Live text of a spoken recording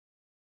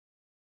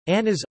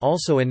Annas,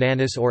 also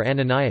Ananias or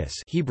Ananias,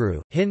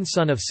 Hebrew, Hin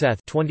son of Seth,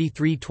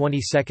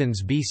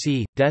 23-22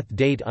 BC, death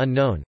date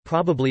unknown,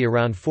 probably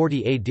around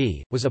 40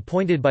 AD, was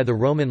appointed by the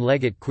Roman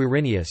legate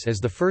Quirinius as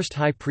the first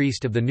high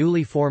priest of the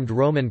newly formed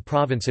Roman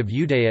province of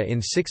Judea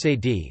in 6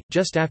 AD,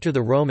 just after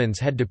the Romans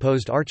had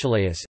deposed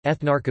Archelaus,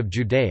 ethnarch of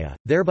Judea,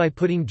 thereby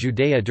putting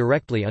Judea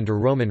directly under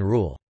Roman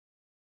rule.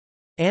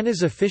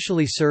 Annas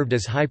officially served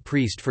as high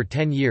priest for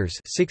 10 years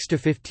 6 to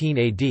 15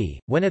 AD,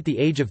 when at the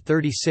age of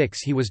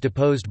 36 he was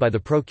deposed by the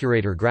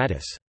procurator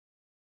Gratus.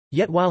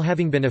 Yet while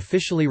having been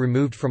officially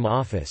removed from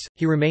office,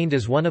 he remained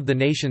as one of the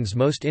nation's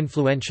most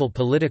influential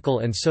political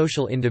and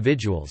social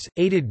individuals,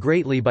 aided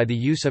greatly by the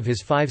use of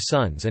his 5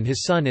 sons and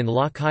his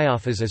son-in-law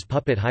Caiaphas as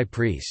puppet high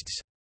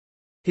priests.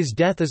 His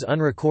death is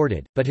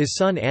unrecorded, but his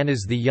son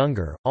Annas the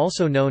Younger,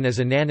 also known as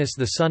Ananus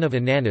the son of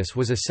Ananus,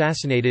 was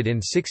assassinated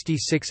in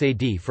 66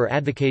 AD for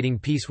advocating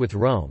peace with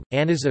Rome.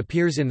 Annas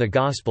appears in the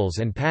Gospels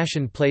and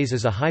Passion plays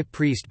as a high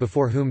priest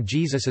before whom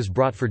Jesus is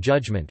brought for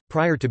judgment,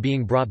 prior to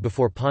being brought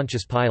before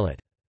Pontius Pilate.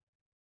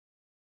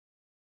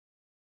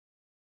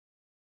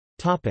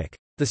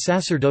 The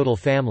sacerdotal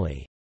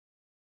family.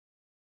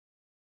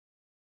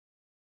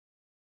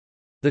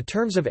 The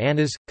terms of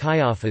Annas,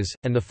 Caiaphas,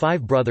 and the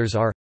 5 brothers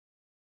are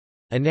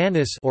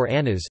Ananus or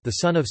Annas, the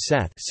son of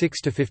Seth,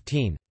 6 to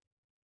 15.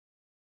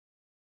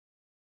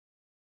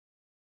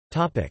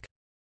 Topic: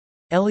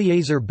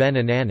 Eleazar ben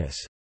Ananus.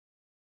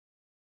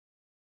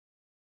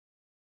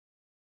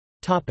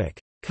 Topic: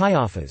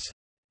 Caiaphas.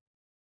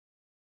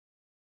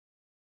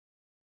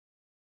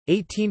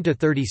 18 to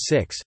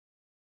 36.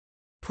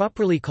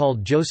 Properly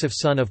called Joseph,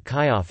 son of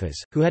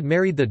Caiaphas, who had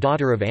married the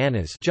daughter of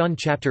Annas. John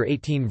chapter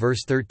 18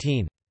 verse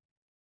 13.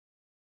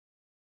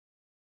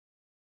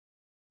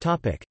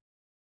 Topic: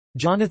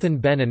 Jonathan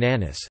ben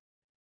Ananus.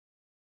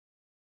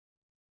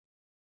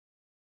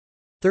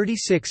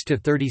 36 to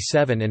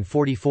 37 and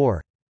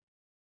 44.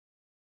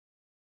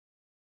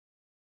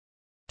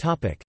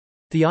 Topic: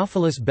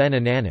 Theophilus ben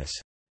Ananus.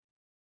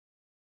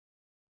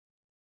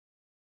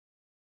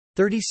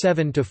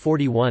 37 to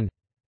 41.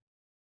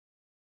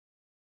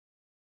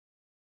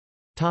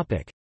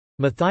 Topic: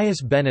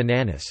 Matthias ben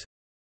Ananus.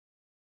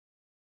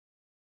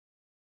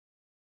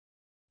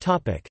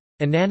 Topic: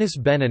 Ananus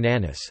ben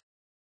Ananus.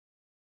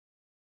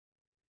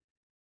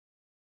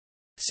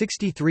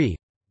 63.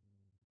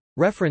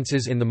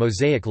 References in the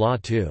Mosaic Law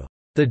to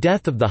the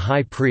death of the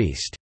high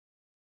priest.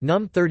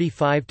 Num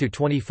 35 to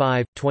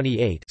 25,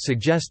 28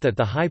 suggest that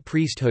the high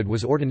priesthood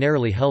was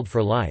ordinarily held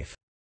for life.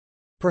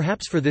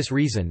 Perhaps for this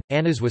reason,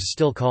 Annas was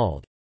still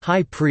called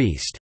high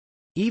priest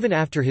even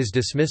after his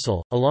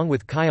dismissal, along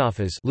with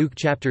Caiaphas. Luke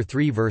chapter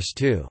 3 verse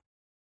 2.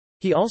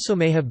 He also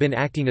may have been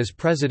acting as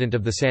president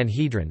of the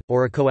Sanhedrin,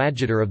 or a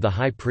coadjutor of the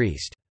high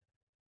priest.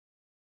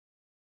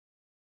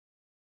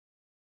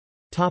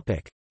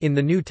 In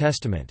the New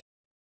Testament.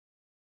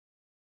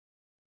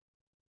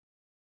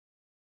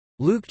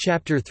 Luke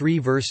chapter 3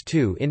 verse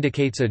 2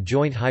 indicates a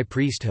joint high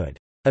priesthood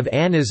of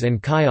Annas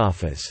and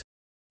Caiaphas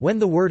when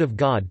the word of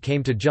God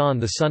came to John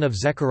the son of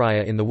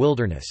Zechariah in the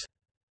wilderness.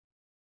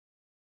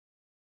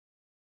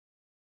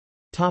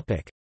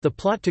 The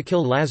plot to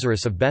kill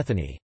Lazarus of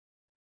Bethany.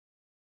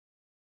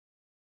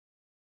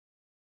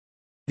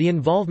 The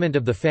involvement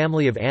of the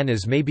family of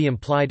Annas may be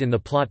implied in the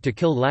plot to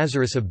kill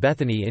Lazarus of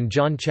Bethany in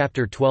John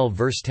chapter 12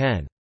 verse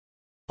 10.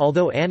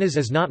 Although Annas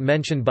is not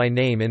mentioned by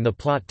name in the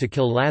plot to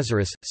kill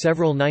Lazarus,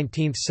 several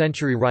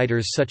 19th-century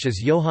writers such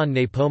as Johann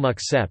Nepomuk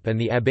Sepp and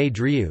the Abbé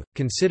Drieu,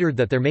 considered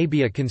that there may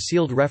be a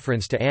concealed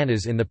reference to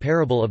Annas in the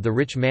parable of the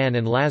rich man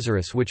and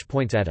Lazarus, which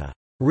points at a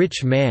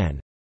rich man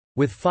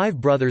with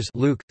 5 brothers.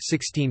 Luke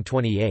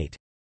 16:28.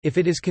 If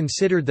it is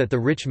considered that the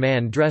rich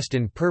man dressed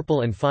in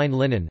purple and fine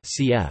linen,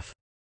 cf.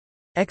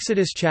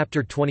 Exodus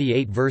chapter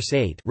 28 verse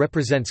 8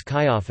 represents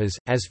Caiaphas,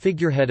 as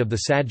figurehead of the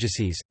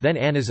Sadducees, then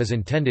Annas is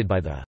intended by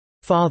the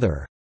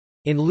father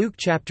in Luke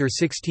chapter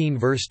 16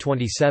 verse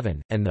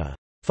 27, and the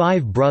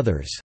 5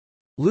 brothers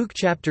Luke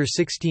chapter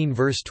 16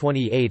 verse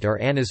 28 are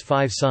Annas'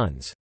 5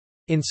 sons.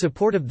 In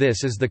support of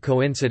this is the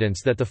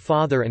coincidence that the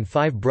father and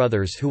 5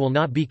 brothers who will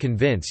not be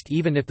convinced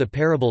even if the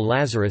parable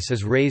Lazarus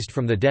is raised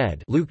from the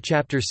dead, Luke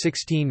chapter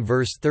 16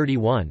 verse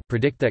 31,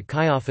 predict that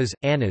Caiaphas,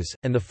 Annas,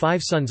 and the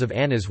 5 sons of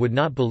Annas would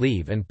not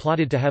believe and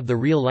plotted to have the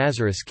real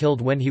Lazarus killed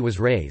when he was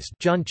raised.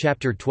 John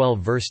chapter 12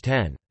 verse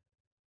 10.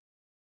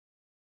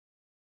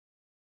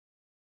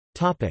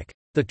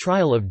 The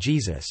trial of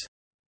Jesus.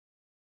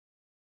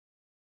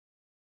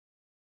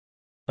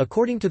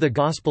 According to the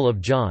Gospel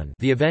of John,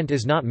 the event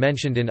is not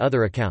mentioned in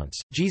other accounts.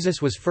 Jesus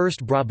was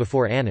first brought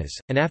before Annas,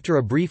 and after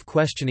a brief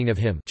questioning of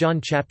him, John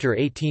chapter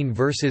 18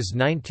 verses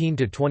 19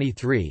 to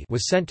 23,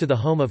 was sent to the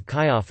home of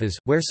Caiaphas,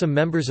 where some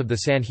members of the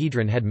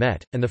Sanhedrin had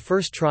met, and the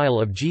first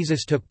trial of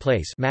Jesus took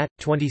place. Matt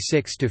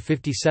 26 to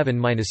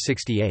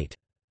 57-68.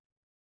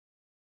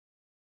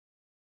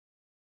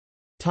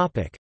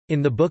 Topic: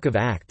 In the Book of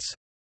Acts.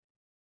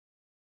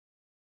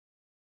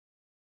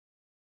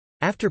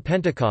 After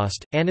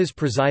Pentecost, Annas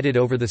presided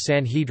over the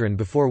Sanhedrin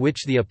before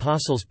which the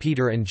apostles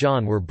Peter and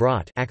John were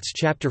brought. Acts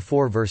chapter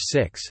 4 verse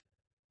 6.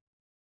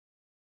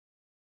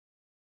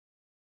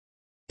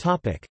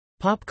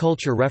 Pop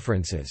culture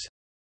references.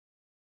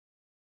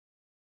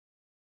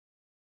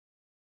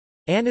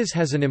 Annas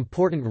has an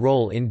important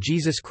role in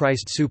Jesus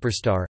Christ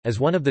Superstar, as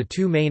one of the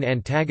two main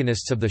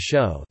antagonists of the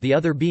show, the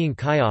other being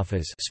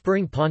Caiaphas,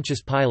 spurring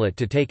Pontius Pilate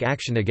to take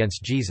action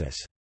against Jesus.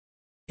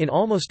 In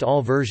almost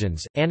all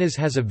versions, Annas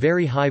has a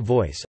very high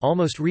voice,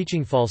 almost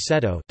reaching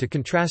falsetto, to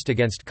contrast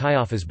against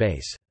Caiaphas'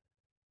 bass.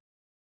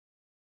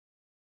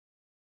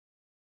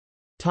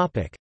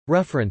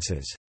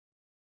 References.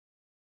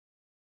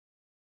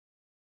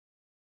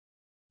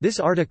 This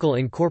article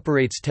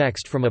incorporates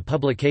text from a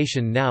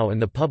publication now in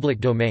the public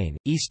domain.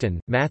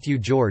 Easton, Matthew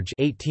George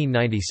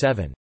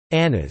 1897.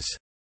 Annas.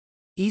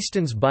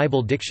 Easton's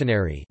Bible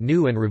Dictionary,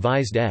 New and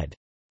Revised ed.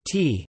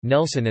 T.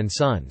 Nelson and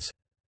Sons.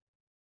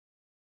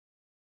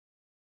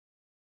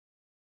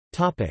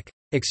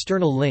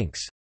 External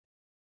links.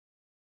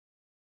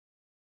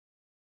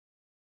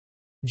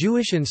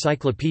 Jewish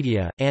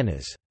Encyclopedia,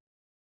 Annas.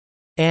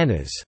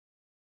 Annas.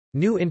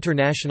 New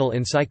International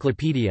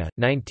Encyclopedia,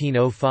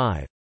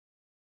 1905.